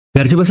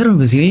Dari coba seru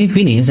di sini,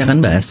 Vini saya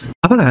akan bahas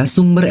apakah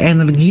sumber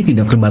energi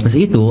tidak terbatas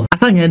itu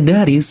asalnya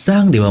dari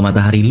sang dewa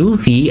matahari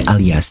Luffy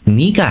alias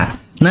Nika.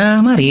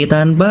 Nah, mari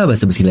tanpa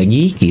basa-basi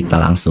lagi kita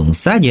langsung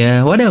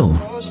saja wadaw.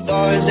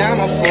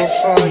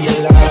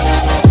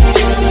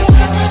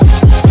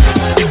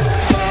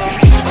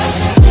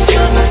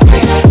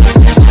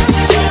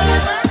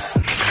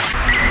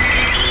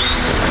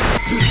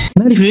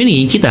 Nah, di video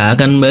ini kita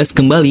akan bahas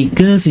kembali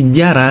ke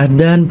sejarah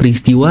dan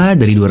peristiwa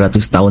dari 200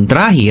 tahun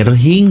terakhir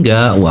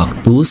hingga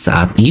waktu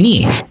saat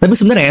ini. Tapi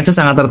sebenarnya saya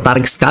sangat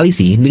tertarik sekali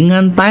sih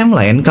dengan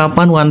timeline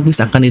kapan One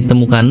Piece akan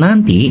ditemukan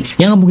nanti,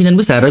 yang kemungkinan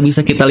besar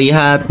bisa kita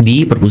lihat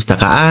di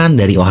perpustakaan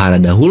dari Ohara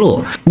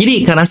dahulu.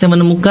 Jadi karena saya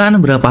menemukan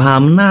beberapa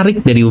hal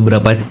menarik dari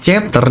beberapa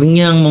chapter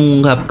yang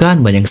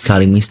mengungkapkan banyak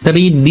sekali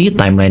misteri di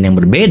timeline yang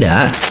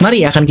berbeda,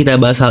 mari akan kita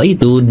bahas hal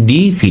itu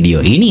di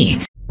video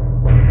ini.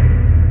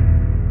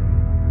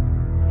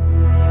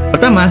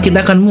 Pertama, kita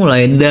akan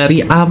mulai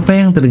dari apa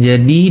yang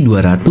terjadi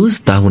 200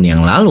 tahun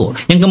yang lalu,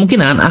 yang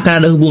kemungkinan akan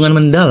ada hubungan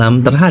mendalam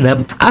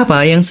terhadap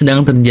apa yang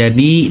sedang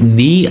terjadi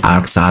di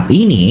arc saat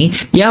ini.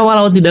 Ya,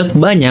 walau tidak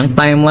banyak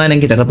timeline yang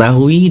kita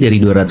ketahui dari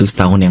 200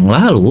 tahun yang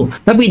lalu,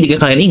 tapi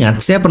jika kalian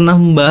ingat, saya pernah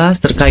membahas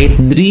terkait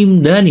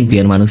dream dan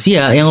impian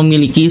manusia yang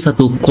memiliki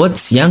satu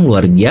quotes yang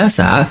luar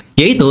biasa,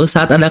 yaitu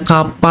saat ada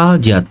kapal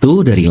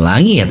jatuh dari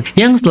langit,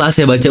 yang setelah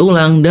saya baca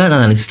ulang dan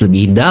analisis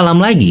lebih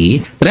dalam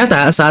lagi,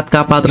 ternyata saat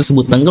kapal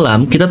tersebut tenggelam,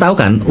 kita tahu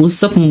kan,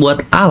 Usopp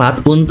membuat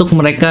alat untuk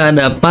mereka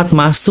dapat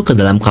masuk ke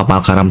dalam kapal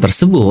karam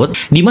tersebut,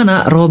 di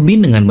mana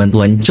Robin dengan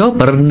bantuan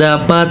Chopper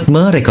dapat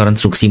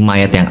merekonstruksi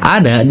mayat yang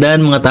ada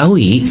dan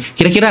mengetahui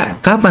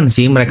kira-kira kapan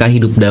sih mereka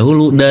hidup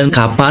dahulu dan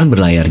kapan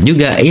berlayar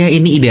juga. Ya,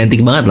 ini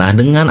identik banget lah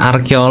dengan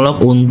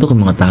arkeolog untuk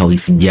mengetahui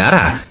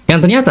sejarah.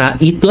 Yang ternyata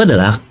itu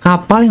adalah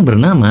kapal yang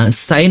bernama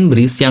Sumber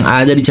yang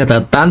ada di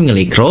catatan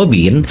milik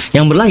Robin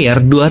yang berlayar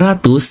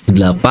 208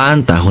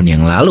 tahun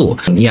yang lalu.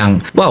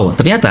 Yang wow,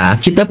 ternyata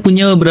kita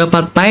punya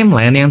beberapa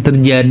timeline yang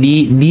terjadi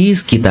di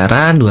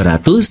sekitaran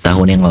 200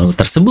 tahun yang lalu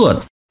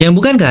tersebut. Yang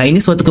bukankah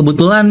ini suatu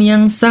kebetulan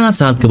yang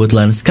sangat-sangat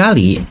kebetulan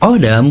sekali?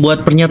 Oda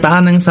membuat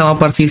pernyataan yang sama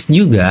persis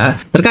juga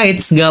terkait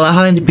segala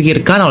hal yang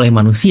dipikirkan oleh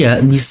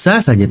manusia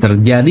bisa saja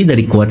terjadi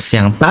dari quotes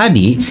yang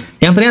tadi,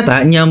 yang ternyata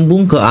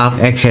nyambung ke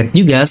arc Egghead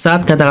juga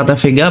saat kata-kata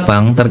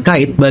Vegapunk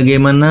terkait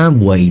bagaimana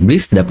buah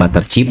iblis dapat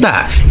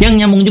tercipta.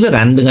 Yang nyambung juga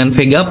kan dengan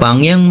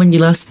Vegapunk yang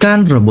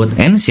menjelaskan robot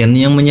ancient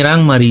yang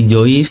menyerang Mary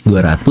Joyce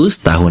 200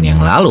 tahun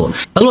yang lalu.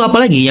 Lalu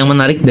apalagi yang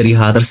menarik dari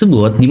hal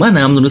tersebut,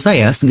 dimana menurut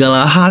saya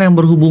segala hal yang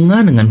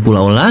berhubungan dengan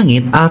Pulau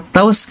Langit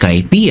atau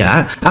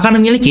Skypiea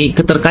akan memiliki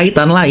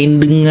keterkaitan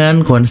lain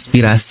dengan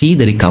konspirasi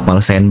dari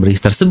kapal Sumber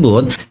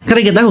tersebut,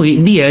 karena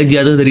diketahui dia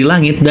jatuh dari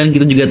langit dan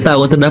kita juga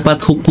tahu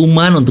terdapat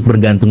hukuman untuk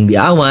bergantung di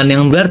awan,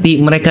 yang berarti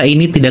mereka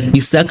ini tidak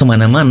bisa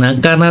kemana-mana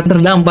karena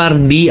terdampar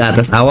di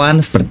atas awan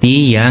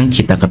seperti yang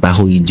kita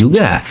ketahui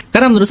juga.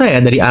 Karena menurut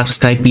saya dari arc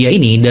Skypiea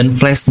ini dan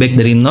flashback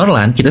dari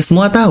Norland, kita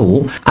semua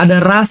tahu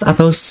ada ras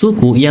atau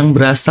suku yang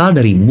berasal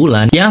dari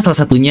bulan, yang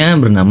salah satunya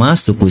bernama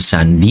suku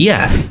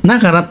Sandia. Nah,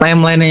 karena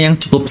timeline yang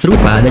cukup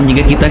serupa dan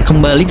jika kita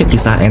kembali ke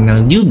kisah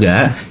Enel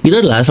juga, itu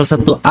adalah salah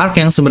satu arc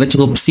yang sebenarnya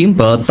cukup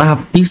simple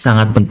tapi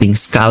sangat penting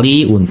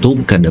sekali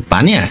untuk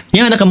kedepannya.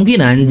 Yang ada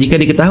kemungkinan jika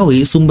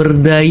diketahui sumber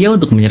daya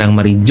untuk menyerang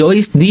Mary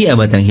Joyce di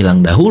abad yang hilang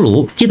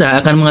dahulu, kita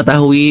akan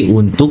mengetahui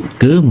untuk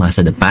ke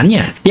masa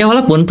depannya. Ya,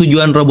 walaupun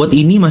tujuan robot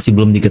ini masih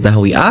belum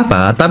diketahui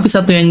apa, tapi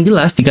satu yang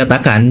jelas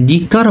dikatakan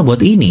jika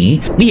robot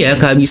ini dia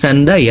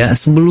kehabisan daya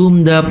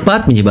sebelum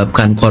dapat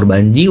menyebabkan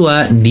korban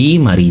jiwa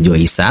di Mary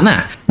Joyce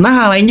sana. Nah,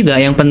 hal lain juga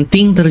yang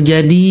penting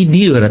terjadi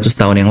di 200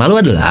 tahun yang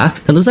lalu adalah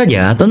tentu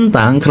saja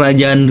tentang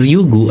kerajaan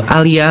Ryugu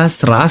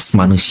alias ras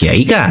manusia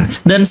ikan,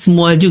 dan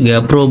semua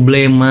juga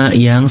problema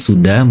yang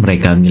sudah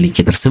mereka miliki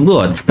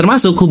tersebut,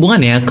 termasuk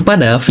hubungannya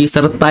kepada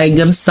Fisher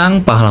Tiger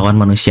sang pahlawan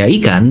manusia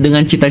ikan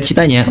dengan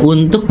cita-citanya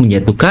untuk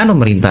menjatuhkan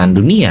pemerintahan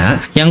dunia,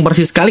 yang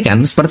persis sekali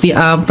kan seperti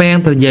apa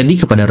yang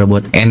terjadi kepada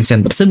robot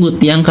ancient tersebut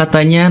yang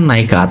katanya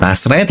naik ke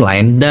atas red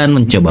line dan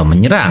mencoba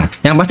menyerang,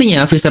 yang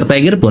pastinya Fisher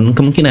Tiger pun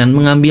kemungkinan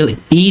mengambil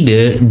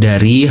ide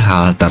dari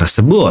hal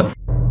tersebut.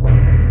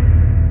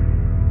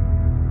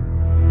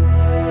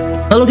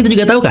 Lalu kita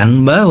juga tahu kan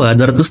bahwa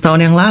 200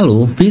 tahun yang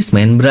lalu,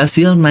 Fishman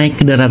berhasil naik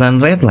ke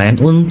daratan Red Line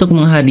untuk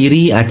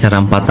menghadiri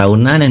acara 4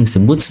 tahunan yang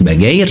disebut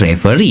sebagai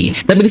referee.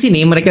 Tapi di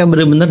sini mereka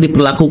benar-benar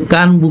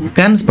diperlakukan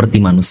bukan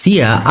seperti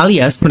manusia,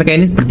 alias mereka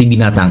ini seperti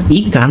binatang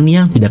ikan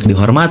yang tidak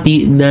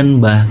dihormati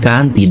dan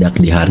bahkan tidak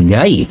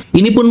dihargai.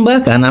 Ini pun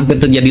bahkan hampir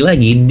terjadi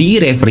lagi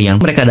di referee yang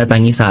mereka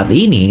datangi saat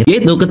ini,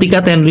 yaitu ketika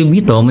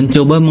Tenryubito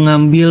mencoba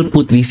mengambil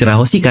putri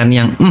Shirahoshikan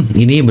yang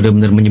ini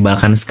benar-benar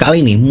menyebalkan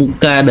sekali nih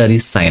muka dari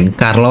Saint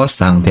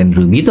Carlos sang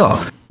Tenryubito.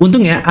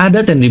 Untungnya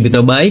ada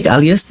Tenryubito baik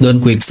alias Don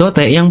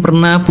Quixote yang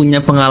pernah punya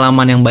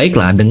pengalaman yang baik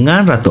lah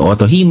dengan Ratu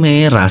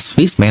Otohime, ras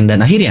Fishman,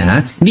 dan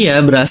akhirnya dia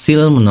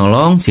berhasil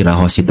menolong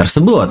Shirahoshi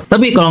tersebut.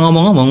 Tapi kalau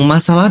ngomong-ngomong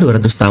masalah 200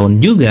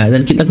 tahun juga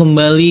dan kita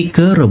kembali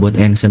ke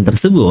robot ancient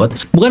tersebut,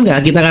 bukankah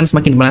kita akan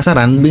semakin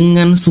penasaran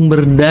dengan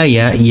sumber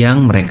daya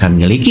yang mereka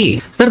miliki?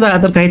 Serta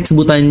terkait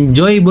sebutan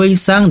Joyboy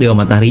sang Dewa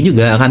Matahari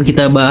juga akan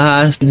kita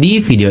bahas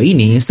di video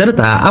ini,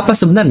 serta apa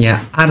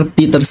sebenarnya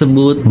arti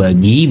tersebut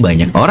bagi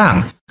banyak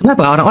orang.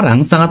 Kenapa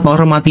orang-orang sangat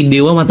menghormati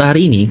Dewa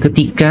Matahari ini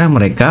ketika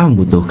mereka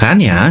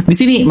membutuhkannya? Di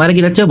sini, mari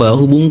kita coba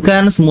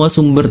hubungkan semua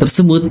sumber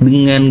tersebut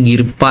dengan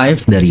Gear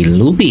 5 dari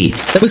Luffy.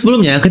 Tapi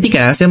sebelumnya,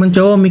 ketika saya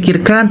mencoba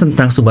memikirkan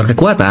tentang sumber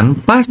kekuatan,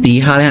 pasti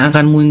hal yang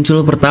akan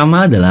muncul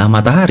pertama adalah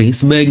matahari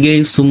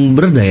sebagai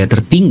sumber daya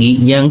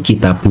tertinggi yang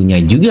kita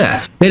punya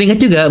juga. Dan ingat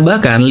juga,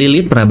 bahkan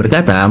Lilith pernah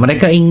berkata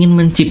mereka ingin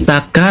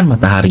menciptakan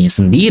mataharinya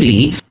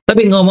sendiri.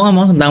 Tapi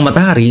ngomong-ngomong tentang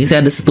matahari,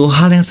 saya ada satu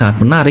hal yang sangat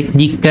menarik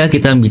jika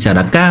kita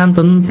membicarakan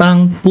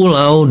tentang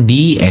pulau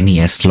di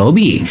NES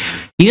Lobby.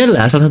 Ini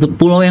adalah salah satu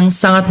pulau yang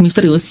sangat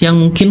misterius yang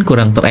mungkin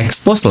kurang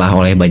terekspos lah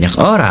oleh banyak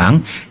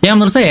orang. Yang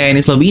menurut saya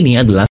NES Lobby ini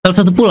adalah salah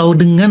satu pulau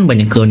dengan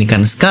banyak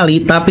keunikan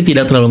sekali, tapi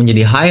tidak terlalu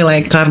menjadi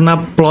highlight karena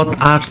plot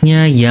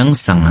arc-nya yang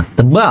sangat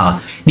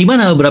tebal. Di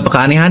mana beberapa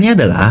keanehannya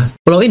adalah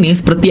pulau ini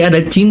seperti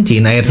ada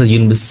cincin air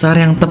terjun besar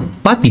yang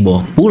tepat di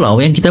bawah pulau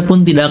yang kita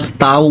pun tidak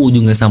tahu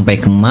ujungnya sampai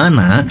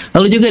kemana.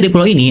 Lalu juga di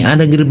pulau ini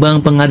ada gerbang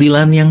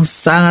pengadilan yang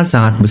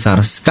sangat-sangat besar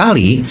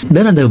sekali,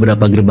 dan ada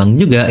beberapa gerbang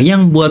juga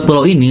yang buat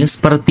pulau ini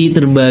seperti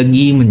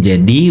terbagi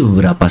menjadi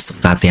beberapa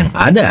sekat yang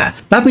ada.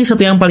 Tapi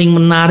satu yang paling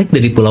menarik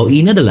dari pulau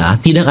ini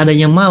adalah tidak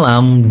adanya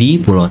malam di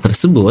pulau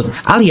tersebut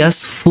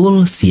alias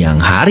full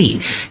siang hari.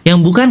 Yang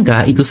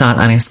bukankah itu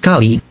sangat aneh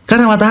sekali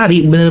karena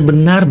matahari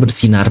benar-benar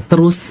bersinar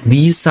terus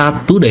di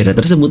satu daerah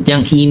tersebut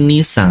yang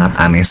ini sangat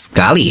aneh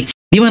sekali.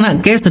 Di mana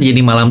case terjadi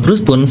malam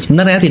terus pun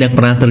sebenarnya tidak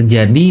pernah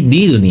terjadi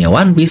di dunia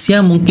One Piece,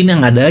 yang mungkin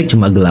yang ada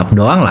cuma gelap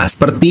doang lah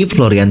seperti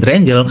Florian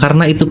Triangle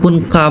karena itu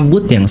pun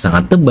kabut yang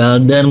sangat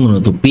tebal dan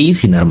menutupi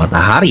sinar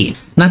matahari.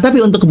 Nah,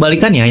 tapi untuk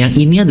kebalikannya, yang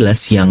ini adalah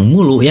siang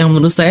mulu yang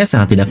menurut saya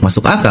sangat tidak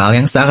masuk akal,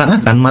 yang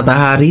seakan-akan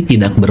matahari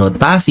tidak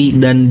berotasi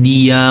dan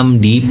diam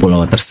di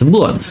pulau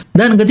tersebut.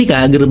 Dan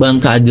ketika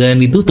gerbang keadilan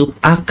ditutup,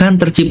 akan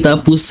tercipta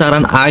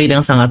pusaran air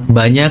yang sangat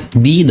banyak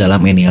di dalam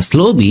NES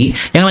Lobby,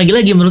 yang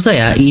lagi-lagi menurut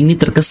saya ini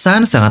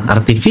terkesan sangat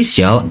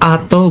artificial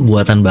atau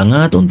buatan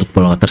banget untuk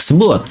pulau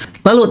tersebut.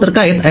 Lalu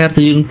terkait air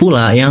terjun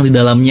pula yang di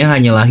dalamnya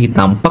hanyalah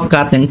hitam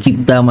pekat yang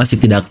kita masih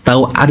tidak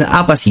tahu ada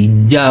apa sih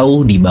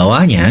jauh di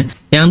bawahnya.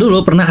 Yang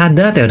dulu pernah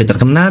ada teori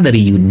terkenal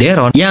dari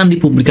Yuderon yang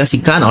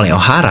dipublikasikan oleh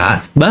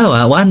Ohara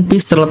bahwa One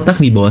Piece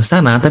terletak di bawah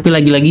sana, tapi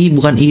lagi-lagi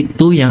bukan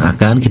itu yang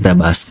akan kita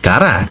bahas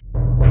sekarang.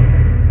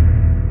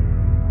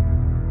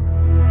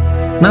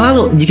 Nah,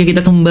 lalu jika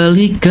kita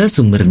kembali ke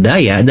sumber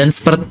daya dan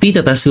seperti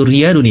tata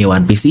surya dunia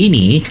One Piece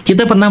ini,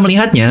 kita pernah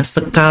melihatnya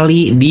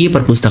sekali di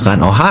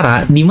perpustakaan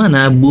Ohara di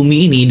mana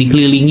bumi ini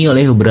dikelilingi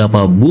oleh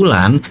beberapa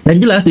bulan, dan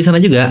jelas di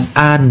sana juga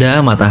ada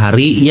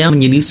matahari yang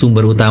menjadi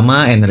sumber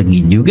utama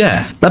energi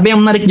juga. Tapi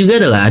yang menarik juga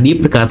adalah di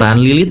perkataan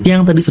Lilith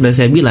yang tadi sudah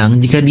saya bilang,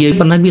 jika dia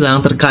pernah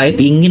bilang terkait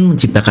ingin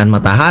menciptakan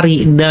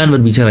matahari dan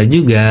berbicara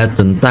juga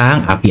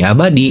tentang api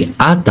abadi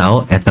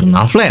atau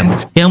eternal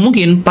flame, yang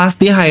mungkin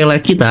pasti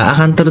highlight kita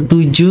akan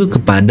tertuju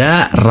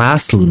kepada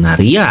ras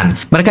Lunarian.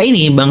 Mereka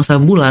ini bangsa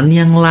bulan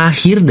yang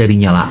lahir dari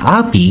nyala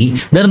api,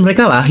 dan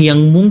mereka lah yang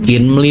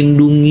mungkin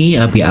melindungi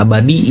api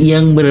abadi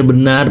yang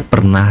benar-benar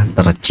pernah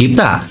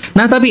tercipta.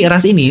 Nah, tapi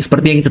ras ini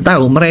seperti yang kita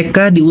tahu,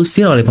 mereka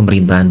diusir oleh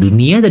pemerintahan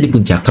dunia dari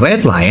puncak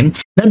Red Line,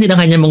 dan tidak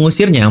hanya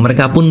mengusirnya,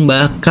 mereka pun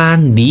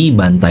bahkan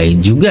dibantai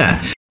juga.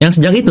 Yang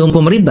sejak itu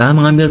pemerintah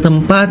mengambil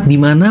tempat di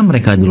mana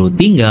mereka dulu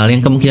tinggal, yang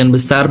kemungkinan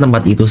besar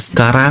tempat itu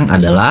sekarang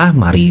adalah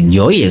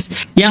Marijois,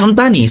 yang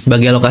entah nih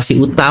sebagai lokasi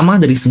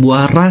utama dari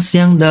sebuah ras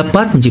yang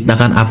dapat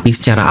menciptakan api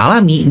secara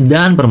alami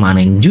dan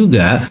permanen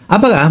juga.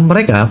 Apakah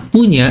mereka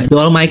punya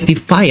dual mighty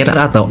fire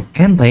atau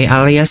Entei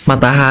alias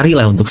matahari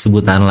lah untuk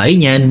sebutan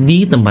lainnya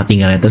di tempat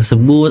tinggalnya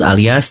tersebut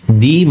alias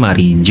di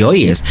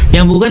Marijois,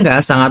 yang bukankah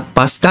sangat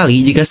pas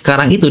sekali jika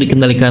sekarang itu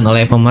dikendalikan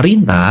oleh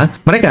pemerintah,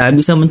 mereka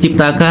bisa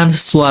menciptakan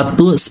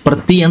sesuatu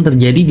seperti yang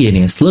terjadi di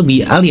NES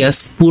Lobby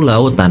alias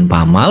pulau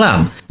tanpa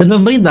malam. Dan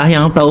pemerintah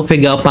yang tahu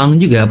Vegapunk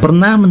juga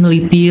pernah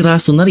meneliti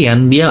ras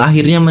Lunarian. Dia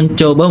akhirnya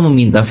mencoba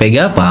meminta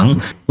Vegapunk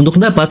untuk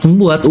dapat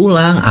membuat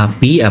ulang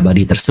api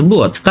abadi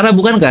tersebut. Karena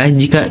bukankah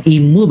jika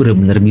Imu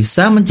benar-benar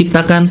bisa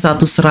menciptakan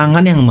satu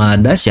serangan yang maha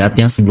dahsyat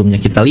yang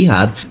sebelumnya kita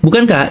lihat,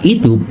 bukankah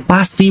itu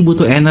pasti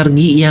butuh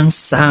energi yang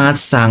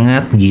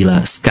sangat-sangat gila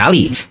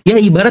sekali. Ya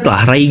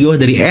ibaratlah Raigo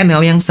dari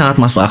Enel yang sangat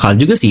masuk akal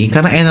juga sih,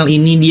 karena Enel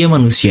ini dia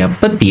manusia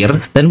petir,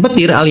 dan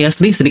petir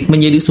alias listrik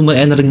menjadi sumber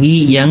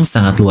energi yang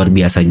sangat luar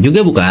biasa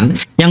juga bukan?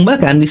 Yang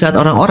bahkan di saat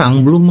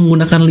orang-orang belum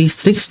menggunakan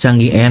listrik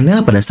secanggih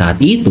Enel pada saat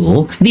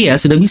itu, dia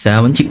sudah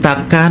bisa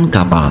menciptakan menciptakan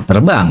kapal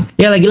terbang.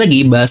 Ya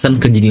lagi-lagi bahasan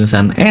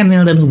kejeniusan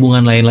Enel dan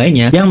hubungan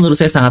lain-lainnya yang menurut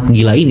saya sangat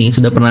gila ini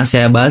sudah pernah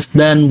saya bahas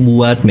dan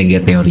buat mega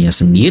teorinya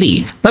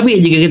sendiri. Tapi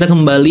jika kita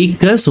kembali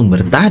ke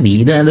sumber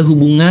tadi dan ada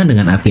hubungan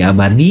dengan api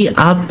abadi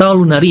atau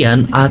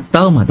lunarian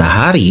atau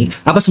matahari,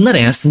 apa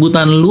sebenarnya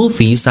sebutan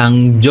Luffy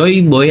sang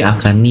Joyboy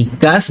akan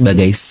nikah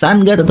sebagai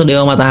Sun God atau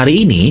Dewa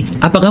Matahari ini?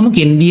 Apakah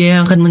mungkin dia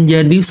yang akan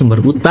menjadi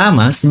sumber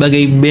utama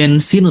sebagai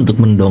bensin untuk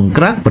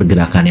mendongkrak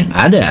pergerakan yang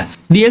ada?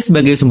 Dia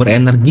sebagai sumber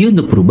energi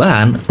untuk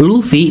perubahan,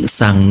 Luffy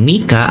sang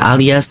Nika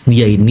alias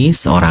dia ini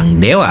seorang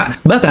dewa.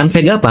 Bahkan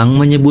Vegapunk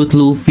menyebut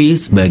Luffy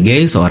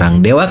sebagai seorang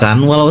dewa kan,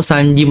 walau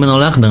Sanji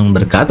menolak dengan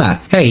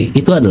berkata, "Hey,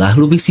 itu adalah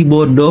Luffy si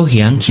bodoh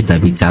yang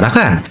kita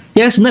bicarakan."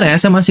 Ya sebenarnya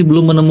saya masih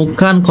belum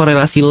menemukan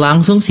korelasi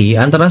langsung sih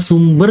antara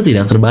sumber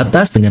tidak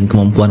terbatas dengan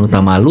kemampuan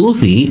utama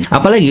Luffy,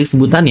 apalagi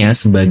sebutannya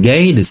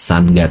sebagai The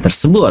Sun God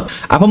tersebut.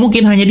 Apa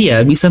mungkin hanya dia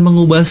bisa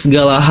mengubah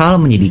segala hal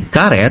menjadi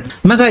karet?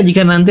 Maka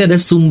jika nanti ada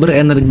sumber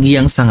energi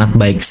yang sangat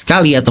baik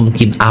sekali atau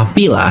mungkin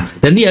api lah,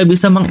 dan dia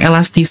bisa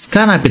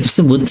mengelastiskan api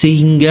tersebut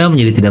sehingga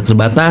menjadi tidak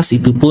terbatas,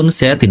 itu pun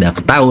saya tidak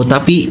tahu,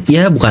 tapi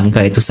ya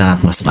bukankah itu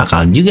sangat masuk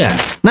akal juga?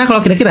 Nah kalau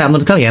kira-kira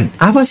menurut kalian,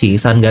 apa sih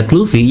Sun God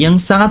Luffy yang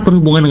sangat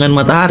berhubungan dengan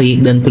matahari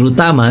dan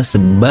terutama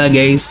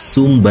sebagai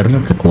sumber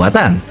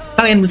kekuatan?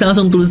 Kalian bisa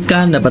langsung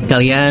tuliskan pendapat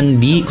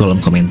kalian di kolom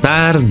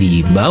komentar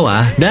di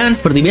bawah. Dan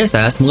seperti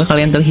biasa, semoga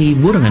kalian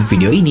terhibur dengan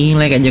video ini.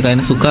 Like aja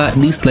kalian suka,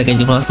 dislike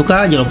aja kalau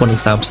suka. Jangan lupa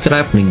untuk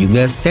subscribe dan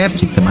juga share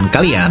ke teman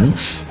kalian.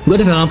 Gue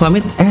Dewa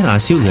pamit, and I'll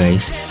see you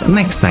guys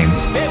next time.